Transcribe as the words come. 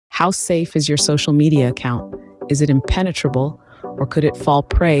How safe is your social media account? Is it impenetrable, or could it fall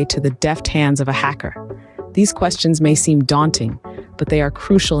prey to the deft hands of a hacker? These questions may seem daunting, but they are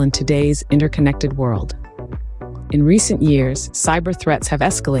crucial in today's interconnected world. In recent years, cyber threats have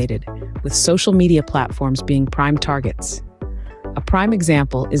escalated, with social media platforms being prime targets. A prime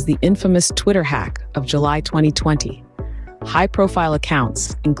example is the infamous Twitter hack of July 2020. High-profile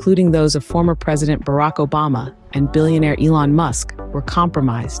accounts, including those of former President Barack Obama and billionaire Elon Musk, were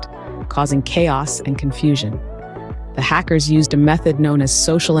compromised, causing chaos and confusion. The hackers used a method known as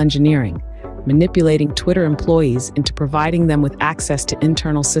social engineering, manipulating Twitter employees into providing them with access to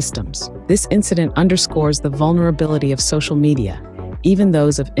internal systems. This incident underscores the vulnerability of social media, even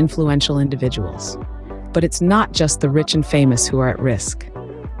those of influential individuals. But it's not just the rich and famous who are at risk.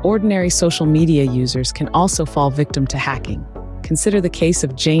 Ordinary social media users can also fall victim to hacking. Consider the case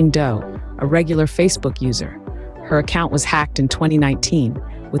of Jane Doe, a regular Facebook user. Her account was hacked in 2019,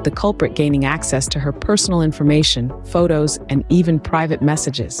 with the culprit gaining access to her personal information, photos, and even private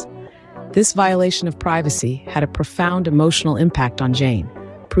messages. This violation of privacy had a profound emotional impact on Jane,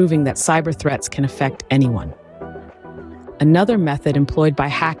 proving that cyber threats can affect anyone. Another method employed by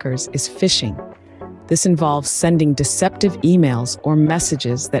hackers is phishing. This involves sending deceptive emails or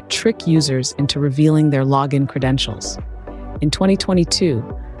messages that trick users into revealing their login credentials. In 2022,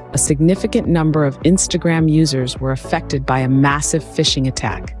 a significant number of Instagram users were affected by a massive phishing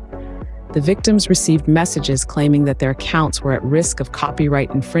attack. The victims received messages claiming that their accounts were at risk of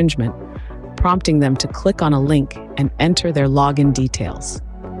copyright infringement, prompting them to click on a link and enter their login details.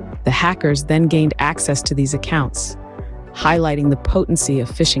 The hackers then gained access to these accounts, highlighting the potency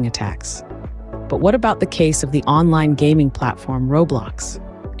of phishing attacks. But what about the case of the online gaming platform Roblox?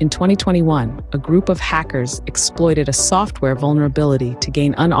 In 2021, a group of hackers exploited a software vulnerability to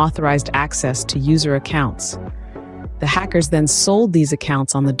gain unauthorized access to user accounts. The hackers then sold these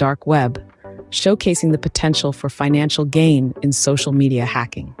accounts on the dark web, showcasing the potential for financial gain in social media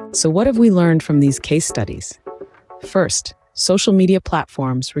hacking. So what have we learned from these case studies? First, social media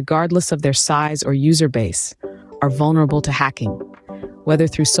platforms, regardless of their size or user base, are vulnerable to hacking, whether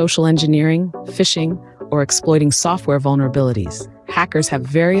through social engineering, phishing, or exploiting software vulnerabilities. Hackers have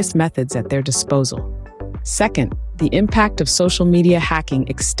various methods at their disposal. Second, the impact of social media hacking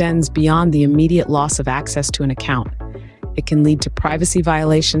extends beyond the immediate loss of access to an account. It can lead to privacy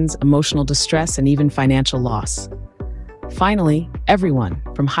violations, emotional distress, and even financial loss. Finally, everyone,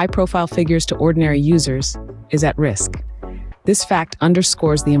 from high-profile figures to ordinary users, is at risk. This fact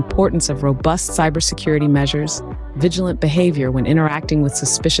underscores the importance of robust cybersecurity measures, vigilant behavior when interacting with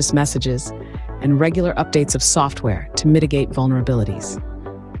suspicious messages, and regular updates of software to mitigate vulnerabilities.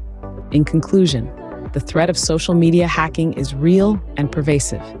 In conclusion, the threat of social media hacking is real and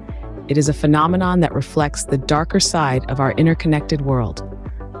pervasive. It is a phenomenon that reflects the darker side of our interconnected world.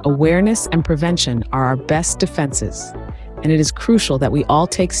 Awareness and prevention are our best defenses, and it is crucial that we all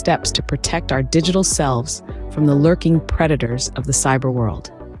take steps to protect our digital selves from the lurking predators of the cyber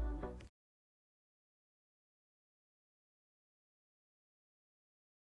world.